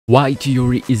Why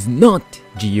Chiori is not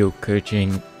Geo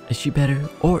Keqing. Is she better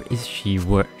or is she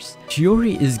worse?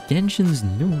 Chiori is Genshin's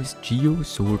newest Geo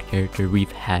Sword character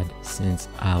we've had since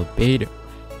Albedo,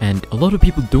 and a lot of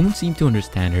people don't seem to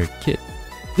understand her kit.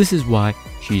 This is why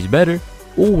she's better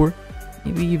or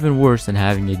maybe even worse than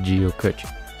having a Geo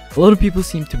Keqing. A lot of people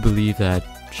seem to believe that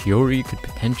Chiori could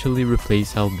potentially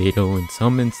replace Albedo in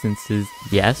some instances.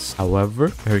 Yes, however,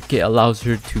 her kit allows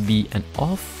her to be an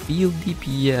off-field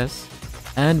DPS,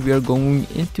 and we are going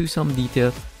into some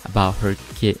detail about her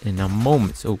kit in a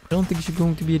moment. So I don't think she's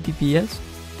going to be a DPS.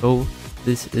 So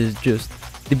this is just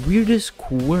the weirdest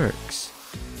quirks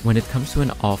when it comes to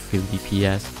an off-field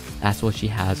DPS. That's what she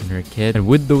has in her kit, and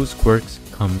with those quirks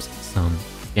comes some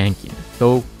jankiness.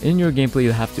 So in your gameplay,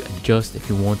 you have to adjust if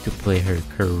you want to play her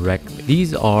correctly.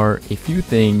 These are a few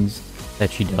things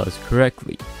that she does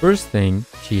correctly. First thing,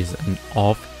 she is an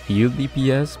off-field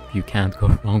DPS. You can't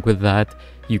go wrong with that.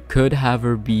 You could have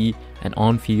her be an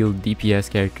on-field DPS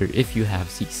character if you have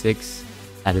C6.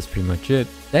 That is pretty much it.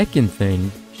 Second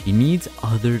thing, she needs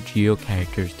other Geo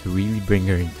characters to really bring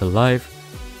her into life.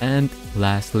 And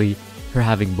lastly, her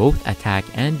having both attack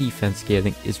and defense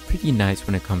scaling is pretty nice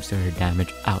when it comes to her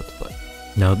damage output.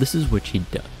 Now this is what she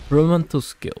does. Her elemental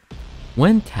skill.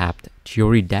 When tapped,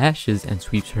 Chiori dashes and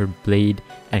sweeps her blade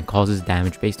and causes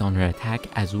damage based on her attack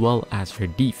as well as her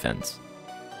defense.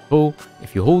 So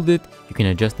if you hold it, you can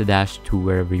adjust the dash to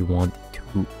wherever you want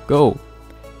to go.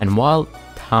 And while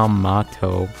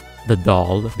Tomato, the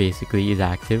doll, basically is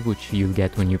active, which you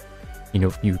get when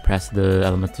you press the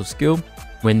elemental skill,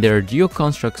 when there are Geo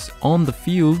constructs on the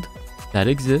field that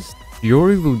exist,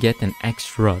 Chiori will get an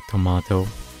extra Tomato.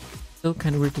 Still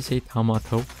kind of weird to say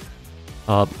Tomato.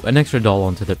 An extra doll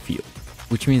onto the field,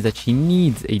 which means that she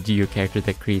needs a Geo character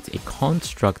that creates a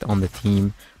construct on the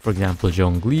team. For example,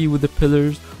 Zhongli with the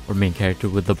pillars, or main character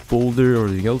with the boulder or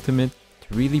the ultimate,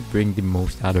 to really bring the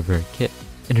most out of her kit.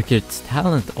 In her kit's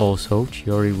talent also,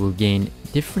 Chiori will gain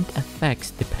different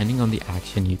effects depending on the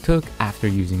action you took after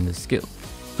using the skill.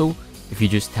 So if you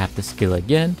just tap the skill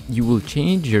again, you will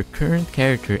change your current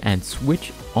character and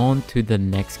switch on to the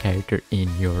next character in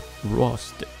your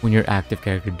roster. When your active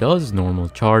character does normal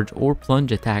charge or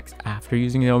plunge attacks after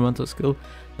using the elemental skill,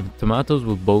 the tomatoes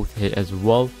will both hit as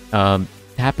well.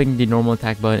 Tapping the normal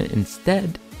attack button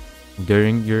instead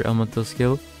during your elemental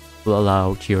skill will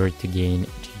allow Chiori to gain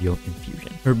Geo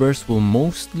Infusion. Her burst will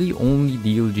mostly only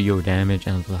deal Geo damage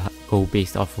and will go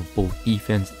based off of both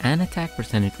defense and attack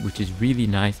percentage, which is really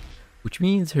nice, which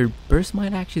means her burst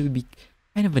might actually be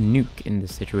kind of a nuke in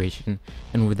this situation,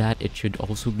 and with that it should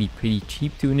also be pretty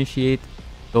cheap to initiate,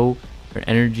 though her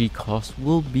energy cost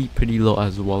will be pretty low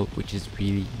as well, which is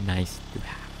really nice to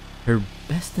have. Her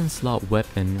best in slot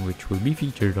weapon, which will be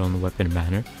featured on the weapon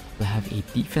banner, will have a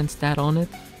defense stat on it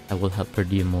that will help her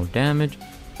deal more damage,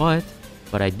 but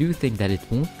I do think that it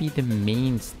won't be the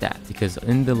main stat, because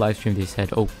in the live stream they said,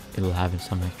 oh, it'll have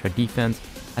some extra defense.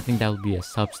 I think that will be a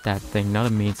sub-stat thing, not a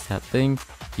main stat thing,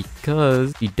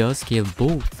 because she does scale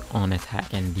both on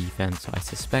attack and defense, so I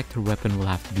suspect her weapon will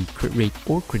have to be crit rate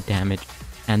or crit damage,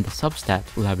 and the sub-stat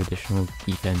will have additional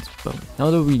defense bonus.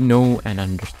 Now that we know and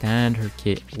understand her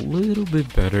kit a little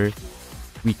bit better,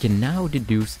 we can now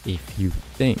deduce a few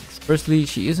things. Firstly,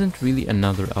 she isn't really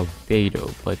another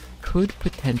Albedo, but could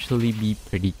potentially be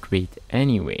pretty great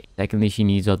anyway. Secondly, she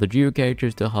needs other Geo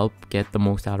characters to help get the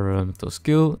most out of her elemental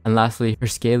skill. And lastly, her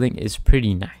scaling is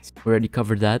pretty nice. We already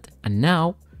covered that. And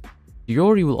now,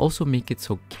 Chiori will also make it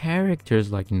so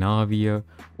characters like Navia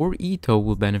or Ito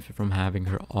will benefit from having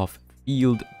her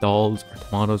off-field dolls or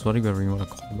tomatoes, whatever you want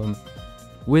to call them,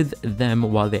 with them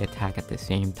while they attack at the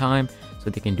same time, so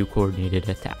they can do coordinated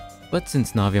attack. But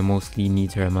since Navia mostly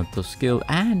needs her elemental skill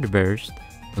and burst,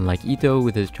 unlike Ito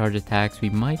with his charge attacks, we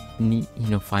might need,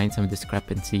 find some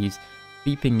discrepancies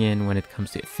creeping in when it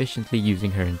comes to efficiently using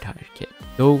her entire kit.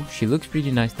 Though she looks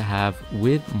pretty nice to have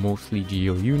with mostly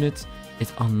Geo units,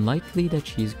 it's unlikely that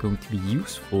she is going to be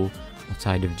useful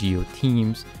outside of Geo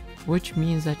teams, which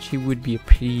means that she would be a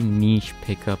pretty niche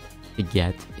pickup to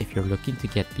get if you're looking to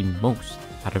get the most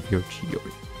out of your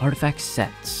Chiori. Artifact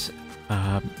sets.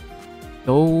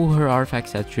 Though her artifact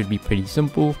sets should be pretty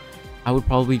simple, I would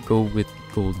probably go with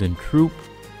Golden Troop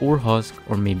or Husk,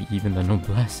 or maybe even the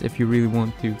Noblesse if you really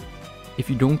want to. If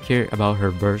you don't care about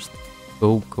her burst,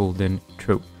 go Golden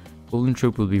Troop. Golden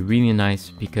Troop will be really nice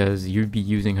because you'd be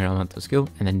using her elemental skill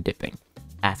and then dipping.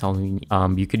 That's all you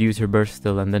need. You could use her burst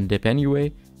still and then dip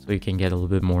anyway, so you can get a little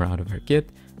bit more out of her kit.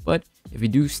 But if you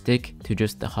do stick to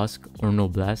just the Husk or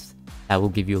Noblesse, that will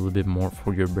give you a little bit more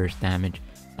for your burst damage,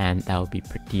 and that will be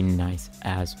pretty nice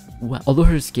as well. Although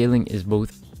her scaling is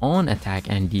both on attack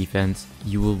and defense,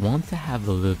 you will want to have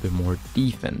a little bit more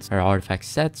defense. Our artifact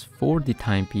sets for the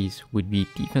timepiece would be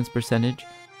defense percentage,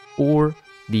 or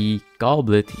the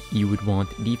goblet you would want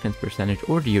defense percentage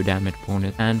or geo damage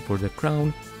bonus, and for the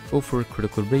crown go for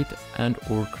critical rate and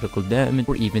or critical damage,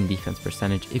 or even defense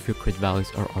percentage if your crit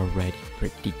values are already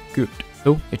pretty good.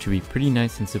 So it should be pretty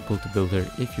nice and simple to build her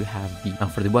if you have the. Now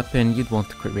for the weapon, you'd want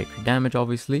to crit rate for damage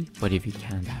obviously, but if you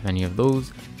can't have any of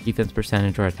those, defense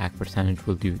percentage or attack percentage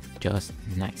will do just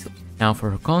nicely. Now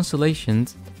for her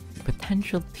constellations, the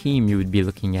potential team you would be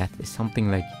looking at is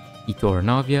something like Ito or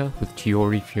Navia with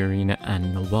Chiori, Fiorina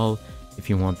and Noelle if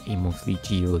you want a mostly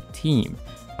Geo team.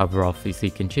 However, obviously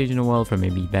you can change Noelle for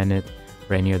maybe Bennett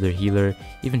or any other healer,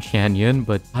 even Shanyan,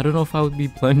 but I don't know if I would be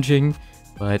plunging.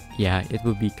 But yeah, it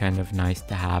would be kind of nice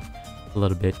to have a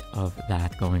little bit of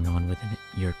that going on within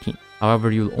your team.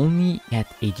 However, you'll only get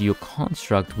a Geo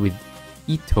construct with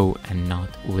Ito and not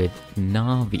with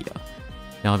Navia.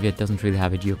 Navia doesn't really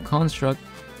have a Geo construct,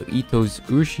 so Ito's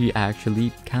Ushi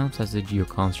actually counts as a Geo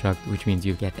construct, which means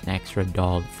you get an extra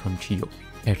doll from Geo.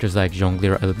 Characters like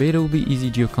Jongleur or Albedo will be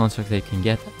easy Geo constructs they can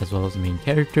get, as well as the main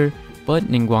character, but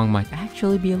Ningguang might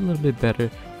actually be a little bit better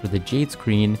for the Jade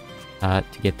screen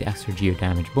to get the extra Geo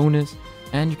damage bonus,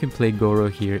 and you can play Goro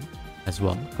here as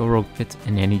well. Goro fits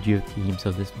in any Geo team,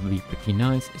 so this will be pretty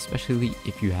nice, especially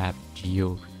if you have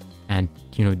Geo and,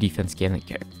 you know, defense scaling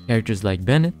characters. Characters like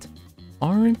Bennett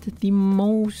aren't the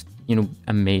most, you know,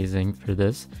 amazing for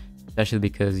this, especially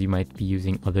because you might be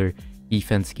using other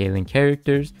defense scaling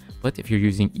characters. But if you're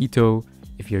using Ito,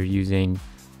 if you're using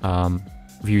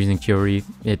Chiori,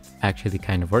 it actually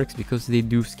kind of works because they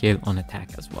do scale on attack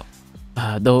as well.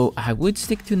 Though I would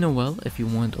stick to Noelle if you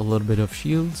want a little bit of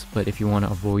shields, but if you want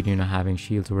to avoid, you know, having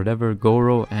shields or whatever,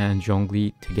 Goro and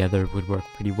Zhongli together would work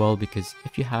pretty well, because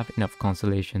if you have enough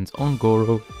constellations on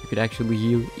Goro, you could actually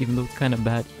heal, even though it's kind of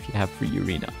bad if you have free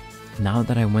Arena. Now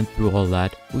that I went through all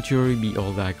that, would Chiori be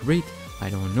all that great? I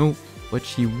don't know, but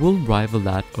she will rival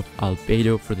that of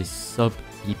Albedo for the sub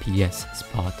DPS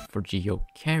spot for Geo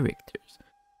characters.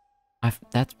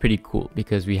 That's pretty cool,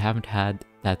 because we haven't had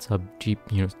that sub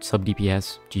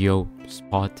DPS Geo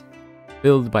spot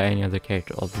filled by any other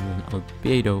character other than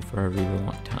Albedo for a really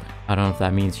long time. I don't know if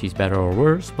that means she's better or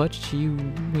worse, but she,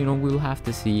 you know, we'll have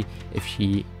to see if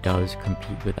she does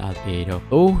compete with Albedo.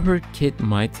 Though her kit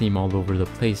might seem all over the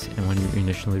place, and when you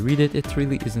initially read it, it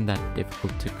really isn't that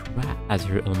difficult to craft, as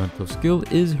her elemental skill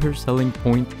is her selling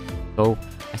point. So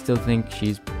I still think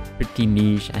she's pretty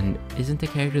niche and isn't a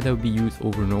character that would be used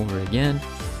over and over again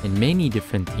in many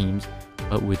different teams,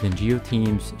 but within Geo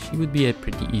teams she would be a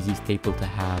pretty easy staple to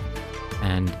have,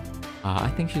 and I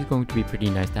think she's going to be pretty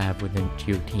nice to have within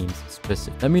Geo teams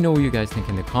specific. Let me know what you guys think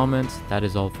in the comments. That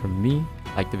is all from me.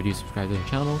 Like the video, subscribe to the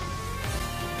channel.